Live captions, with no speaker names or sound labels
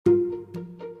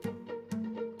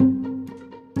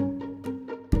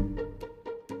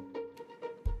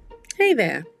Hey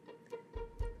there.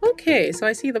 Okay, so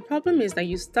I see the problem is that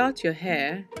you start your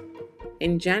hair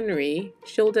in January,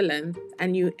 shoulder length,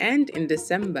 and you end in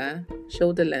December,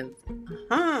 shoulder length.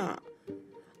 Aha!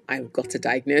 I've got a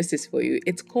diagnosis for you.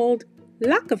 It's called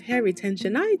lack of hair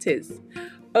retentionitis.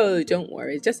 Oh, don't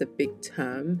worry, it's just a big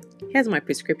term. Here's my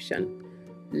prescription.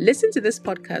 Listen to this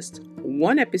podcast,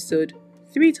 one episode,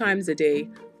 3 times a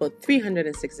day for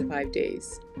 365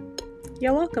 days.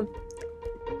 You're welcome.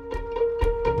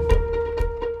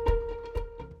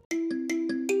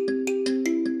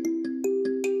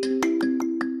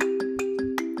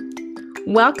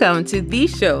 Welcome to the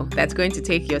show that's going to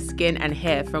take your skin and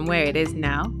hair from where it is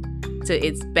now to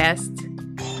its best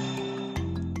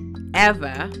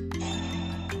ever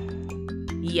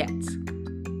yet.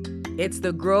 It's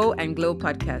the Grow and Glow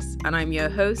podcast, and I'm your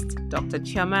host, Dr.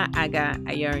 Chioma Aga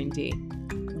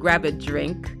Ayorinde. Grab a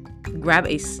drink, grab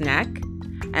a snack,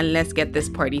 and let's get this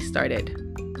party started.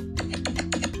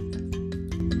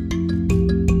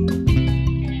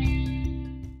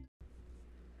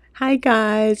 Hi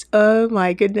guys, oh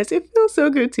my goodness, it feels so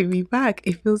good to be back.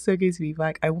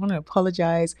 I want to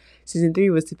apologize. Season 3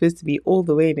 was supposed to be all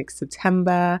the way next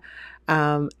September.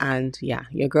 And yeah,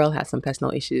 your girl has some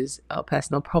personal issues,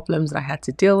 personal problems that I had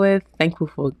to deal with. Thankful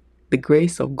for the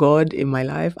grace of God in my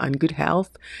life and good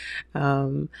health.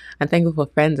 And thankful for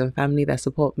friends and family that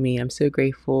support me. I'm so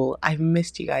grateful. I've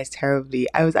missed you guys terribly.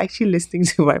 I was actually listening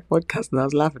to my podcast and I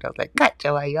was laughing. I was like, God,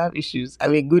 Joa, you have issues. I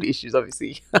mean, good issues,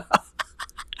 obviously.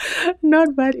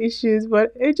 Not bad issues,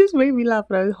 but it just made me laugh.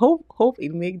 And I hope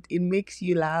it makes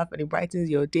you laugh and it brightens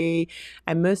your day.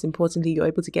 And most importantly, you're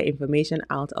able to get information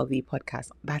out of the podcast.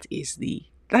 That is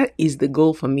the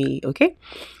goal for me. Okay.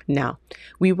 Now,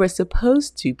 we are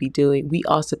supposed to be doing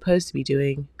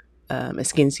a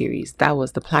skin series. That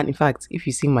was the plan. In fact, if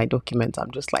you see my document,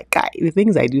 I'm just like, guys, the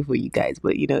things I do for you guys,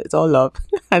 but it's all love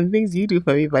and things you do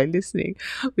for me by listening,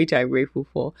 which I'm grateful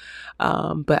for.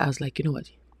 But I was like, you know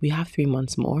what? We have 3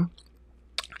 months more.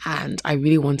 And I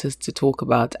really want us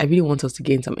to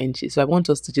gain some inches. So I want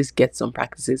us to just get some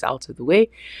practices out of the way.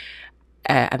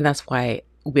 And that's why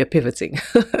we're pivoting.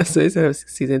 So instead of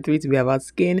season 3 to be about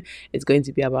skin, it's going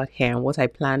to be about hair. And what I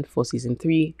planned for season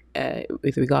 3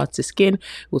 with regards to skin,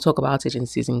 we'll talk about it in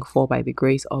season 4 by the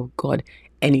grace of God.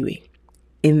 Anyway,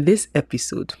 in this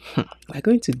episode, we're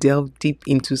going to delve deep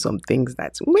into some things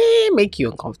that may make you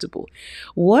uncomfortable.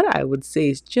 What I would say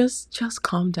is just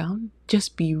calm down.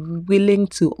 Just be willing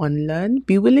to unlearn.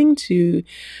 Be willing to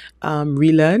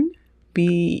relearn.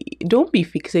 Don't be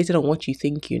fixated on what you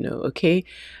think you know, okay?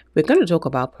 We're going to talk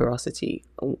about porosity.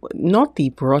 Not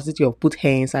the porosity of put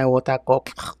hair inside water cup.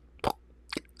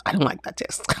 I don't like that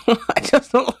test. I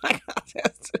just don't like that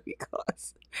test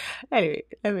because... Anyway,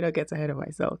 let me not get ahead of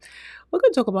myself. We're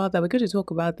going to talk about that. We're going to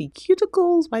talk about the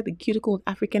cuticles, why the cuticle in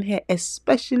African hair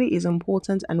especially is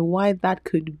important and why that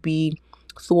could be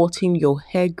thwarting your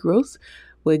hair growth.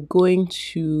 We're going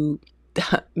to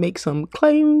make some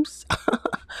claims,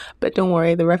 but don't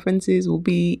worry, the references will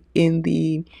be in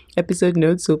the episode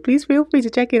notes, so please feel free to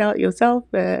check it out yourself.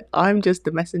 I'm just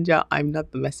the messenger, I'm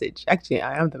not the message. Actually,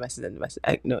 I am the messenger.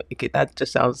 No, okay, that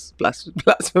just sounds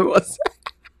blasphemous.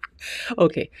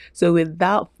 Okay, so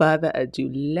without further ado,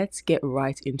 let's get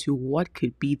right into what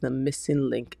could be the missing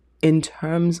link in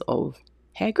terms of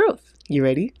hair growth. You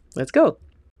ready? Let's go.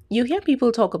 You hear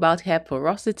people talk about hair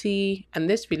porosity, and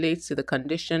this relates to the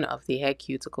condition of the hair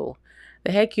cuticle.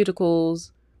 The hair cuticle,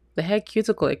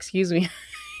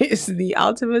 is the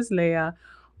outermost layer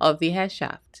of the hair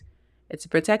shaft. It's a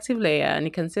protective layer and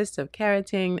it consists of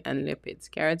keratin and lipids.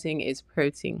 Keratin is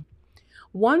protein.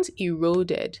 Once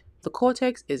eroded, the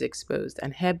cortex is exposed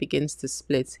and hair begins to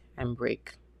split and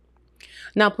break.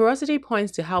 Now, porosity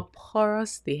points to how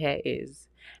porous the hair is.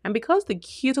 And because the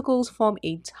cuticles form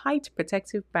a tight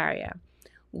protective barrier,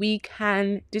 we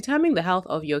can determine the health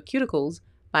of your cuticles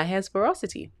by hair's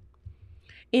porosity.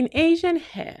 In Asian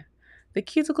hair, the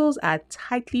cuticles are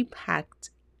tightly packed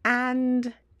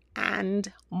and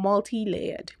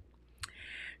multi-layered.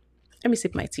 Let me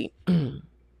sip my tea.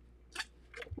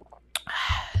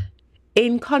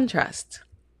 In contrast,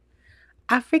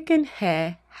 African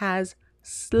hair has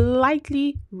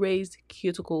slightly raised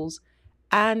cuticles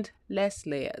and less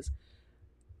layers.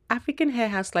 African hair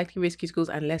has slightly raised cuticles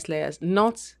and less layers,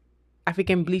 not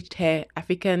African bleached hair,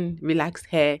 African relaxed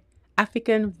hair,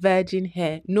 African virgin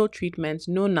hair, no treatments,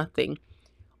 no nothing,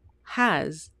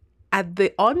 has at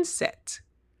the onset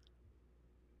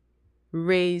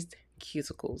raised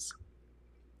cuticles.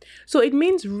 So it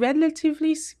means,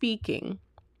 relatively speaking,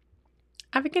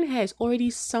 African hair is already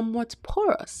somewhat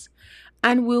porous.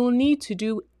 And we'll need to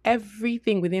do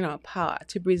everything within our power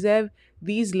to preserve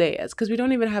these layers because we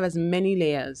don't even have as many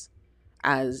layers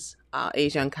as our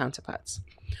Asian counterparts.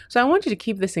 So I want you to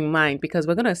keep this in mind because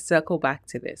we're going to circle back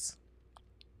to this.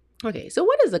 Okay, so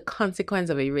what is the consequence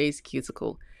of a raised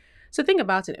cuticle? So think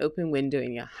about an open window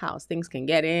in your house. Things can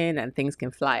get in and things can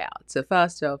fly out. So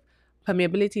first off,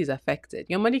 permeability is affected.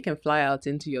 Your money can fly out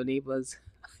into your neighbor's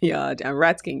yard and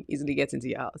rats can easily get into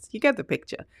your house. You get the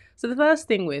picture. So the first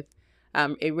thing with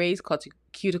a raised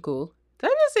cuticle, did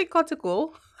I just say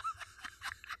cuticle?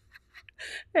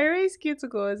 A raised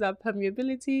cuticle is that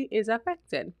permeability is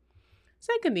affected.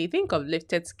 Secondly, think of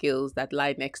lifted scales that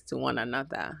lie next to one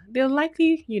another. They'll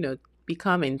likely,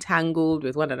 become entangled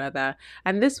with one another,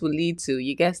 and this will lead to,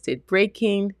 you guessed it,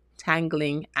 breaking,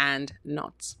 tangling, and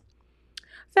knots.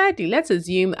 Thirdly, let's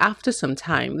assume after some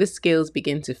time, the scales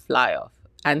begin to fly off,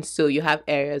 and so you have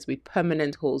areas with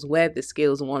permanent holes where the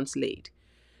scales once laid.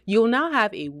 You'll now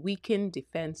have a weakened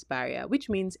defense barrier, which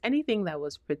means anything that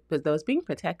was being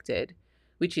protected,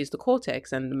 which is the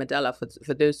cortex and the medulla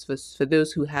for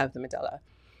those who have the medulla,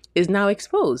 is now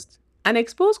exposed. An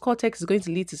exposed cortex is going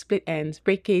to lead to split ends,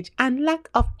 breakage, and lack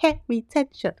of hair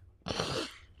retention.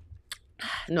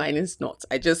 No, I didn't snort.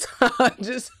 I just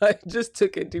I just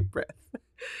took a deep breath.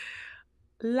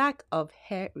 Lack of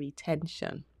hair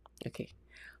retention. Okay.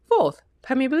 Fourth,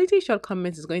 permeability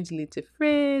shortcomings is going to lead to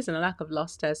frizz and a lack of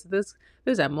luster. So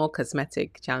those are more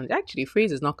cosmetic challenges. Actually,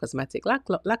 frizz is not cosmetic. Lack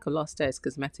of luster is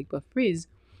cosmetic, but frizz,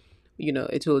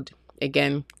 it would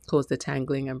again cause the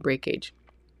tangling and breakage.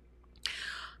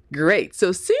 Great.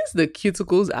 So since the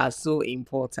cuticles are so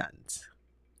important,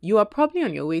 you are probably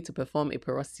on your way to perform a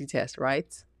porosity test,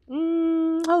 right?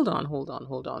 Hold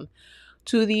on.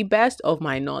 To the best of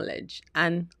my knowledge,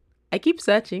 and I keep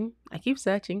searching,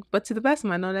 but to the best of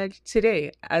my knowledge,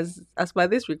 today, as by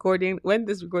this recording, when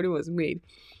this recording was made,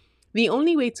 the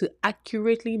only way to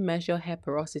accurately measure hair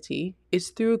porosity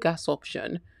is through gas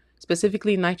absorption,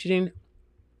 specifically nitrogen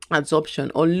adsorption,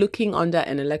 or looking under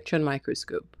an electron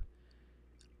microscope.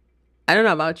 I don't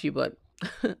know about you, but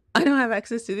I don't have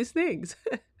access to these things.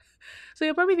 So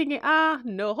you're probably thinking,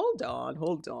 no, hold on.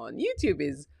 YouTube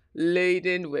is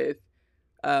laden with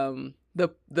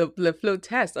the flow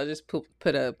test. I'll just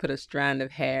put a strand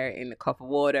of hair in a cup of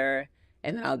water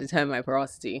and then I'll determine my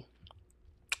porosity.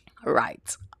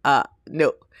 Right.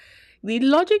 No. The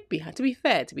logic behind to be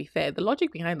fair, the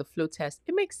logic behind the flow test,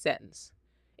 it makes sense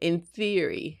in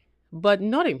theory, but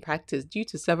not in practice due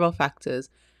to several factors.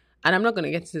 And I'm not going to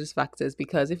get into these factors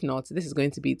because if not, this is going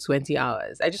to be 20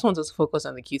 hours. I just want us to focus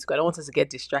on the cuticle. I don't want us to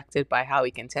get distracted by how we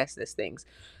can test these things.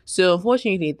 So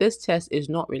unfortunately, this test is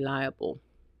not reliable.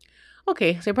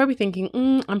 Okay, so you're probably thinking,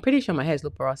 I'm pretty sure my hair is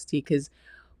low porosity because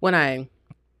when I'm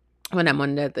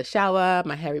under the shower,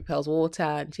 my hair repels water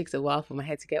and it takes a while for my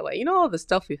hair to get wet. You know all the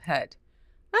stuff we've heard.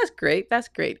 That's great.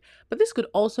 But this could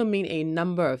also mean a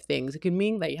number of things. It could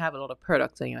mean that you have a lot of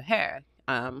products on your hair.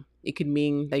 It could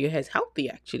mean that your hair is healthy,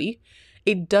 actually.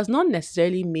 It does not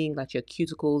necessarily mean that your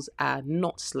cuticles are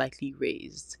not slightly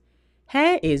raised.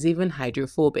 Hair is even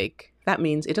hydrophobic. That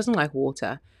means it doesn't like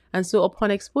water. And so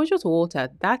upon exposure to water,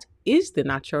 that is the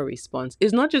natural response.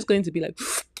 It's not just going to be like,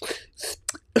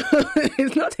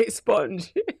 it's not a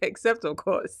sponge, except of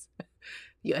course,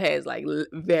 your hair is like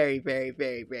very, very,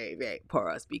 very, very, very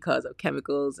porous because of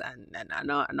chemicals and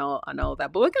all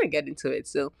that. But we're going to get into it.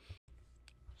 So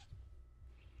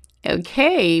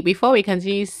okay, before we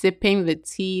continue sipping the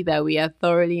tea that we are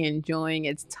thoroughly enjoying,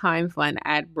 it's time for an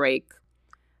ad break.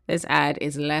 This ad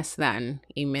is less than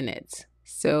a minute.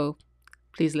 So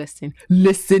please listen.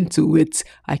 Listen to it.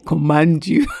 I command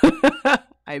you.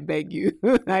 I beg you.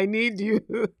 I need you.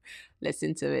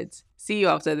 Listen to it. See you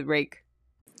after the break.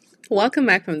 Welcome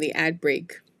back from the ad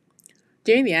break.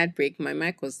 During the ad break, my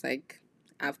mic was like,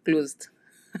 I've closed.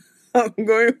 I'm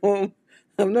going home.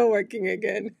 I'm not working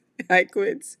again. I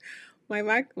quit. My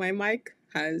mic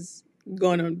has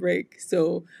gone on break.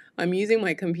 So I'm using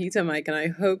my computer mic and I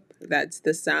hope that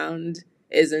the sound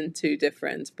isn't too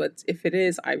different. But if it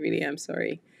is, I really am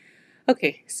sorry.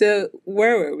 Okay, so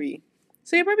where were we?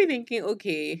 So you're probably thinking,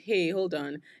 okay, hey, hold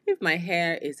on. If my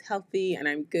hair is healthy and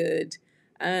I'm good,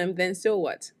 then so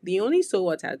what? The only so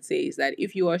what I'd say is that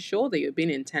if you are sure that you've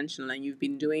been intentional and you've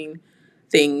been doing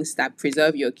things that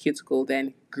preserve your cuticle,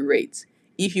 then great.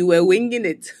 If you were winging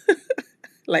it,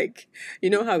 like, you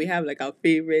know how we have like our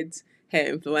favorite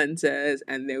hair influencers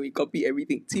and then we copy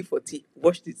everything T for T,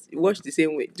 wash the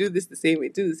same way, do this the same way,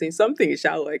 do the same, something is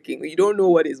not working. You don't know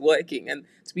what is working. And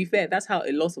to be fair, that's how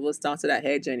a lot of us started our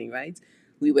hair journey, right?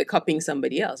 We were copying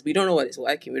somebody else. We don't know what is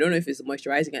working. We don't know if it's the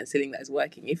moisturizing and sealing that's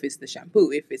working, if it's the shampoo,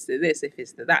 if it's the this, if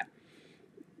it's the that.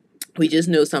 We just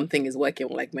know something is working.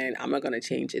 We're like, man, I'm not going to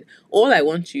change it. All I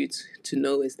want you to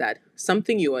know is that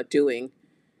something you are doing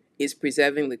is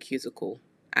preserving the cuticle.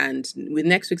 And with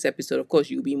next week's episode, of course,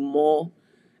 you'll be more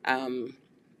um,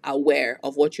 aware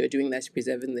of what you're doing that's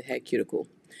preserving the hair cuticle.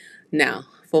 Now,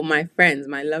 for my friends,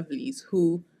 my lovelies,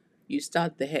 who you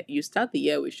start the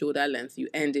year with shoulder length, you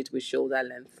end it with shoulder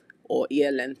length or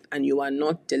ear length, and you are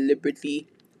not deliberately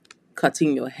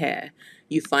cutting your hair.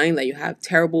 You find that you have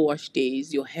terrible wash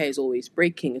days, your hair is always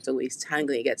breaking, it's always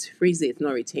tangling, it gets frizzy, it's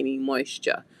not retaining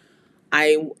moisture.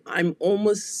 I'm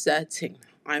almost certain,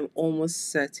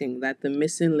 that the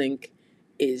missing link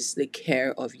is the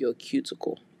care of your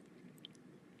cuticle.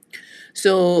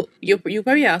 So you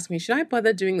probably ask me, should I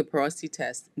bother doing the porosity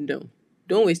test? No,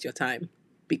 don't waste your time,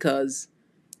 because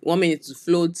 1 minute to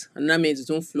float, another minute to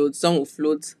don't float. Some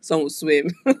will swim.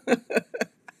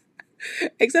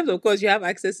 Except of course you have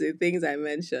access to the things I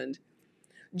mentioned.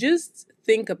 Just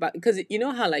think about, because you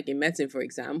know how like in medicine, for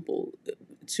example,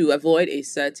 to avoid a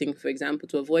certain,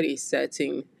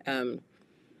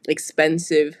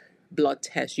 expensive blood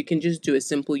test, you can just do a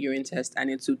simple urine test and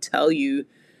it will tell you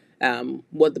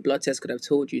what the blood test could have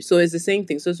told you. So it's the same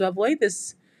thing. So to avoid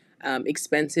this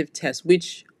expensive test,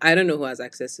 which I don't know who has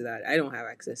access to that, I don't have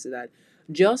access to that.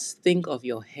 Just think of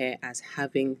your hair as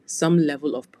having some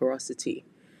level of porosity.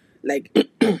 Like,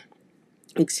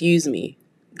 excuse me,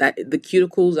 that the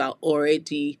cuticles are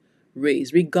already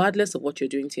raised, regardless of what you're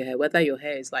doing to your hair, whether your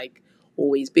hair is like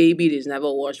always babied, it's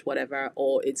never washed, whatever,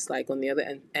 or it's like on the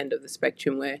other end of the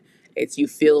spectrum where it's you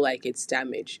feel like it's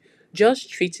damaged.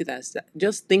 Just treat it as that.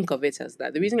 Just think of it as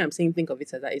that. The reason I'm saying think of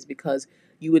it as that is because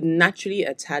you would naturally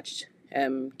attach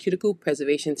cuticle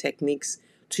preservation techniques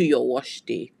to your wash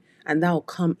day, and that will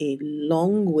come a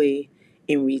long way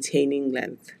in retaining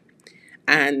length.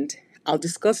 And I'll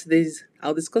discuss these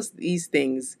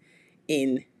things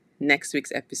in next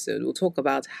week's episode. We'll talk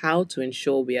about how to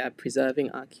ensure we are preserving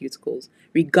our cuticles,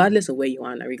 regardless of where you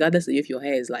are now, regardless of if your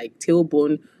hair is like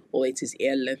tailbone or it is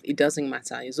ear length. It doesn't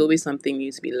matter. It's always something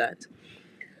new to be learned.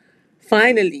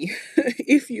 Finally,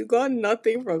 if you got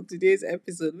nothing from today's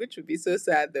episode, which would be so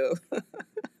sad though,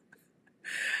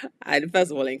 I'd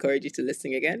first of all encourage you to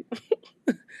listen again.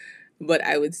 But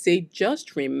I would say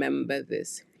just remember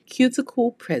this.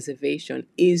 Cuticle preservation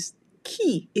is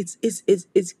key. It's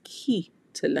key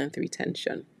to length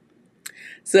retention.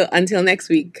 So until next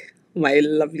week, my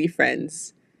lovely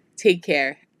friends, take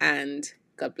care and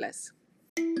God bless.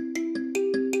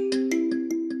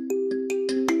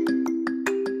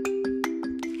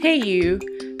 Hey you!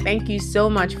 Thank you so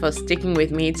much for sticking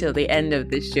with me till the end of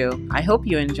this show. I hope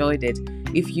you enjoyed it.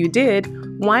 If you did,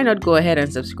 why not go ahead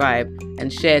and subscribe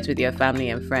and share it with your family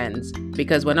and friends?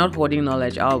 Because we're not hoarding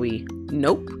knowledge, are we?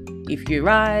 Nope. If you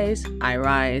rise, I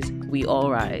rise, we all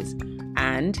rise.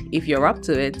 And if you're up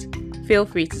to it, feel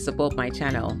free to support my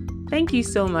channel. Thank you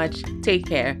so much. Take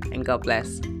care and God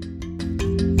bless.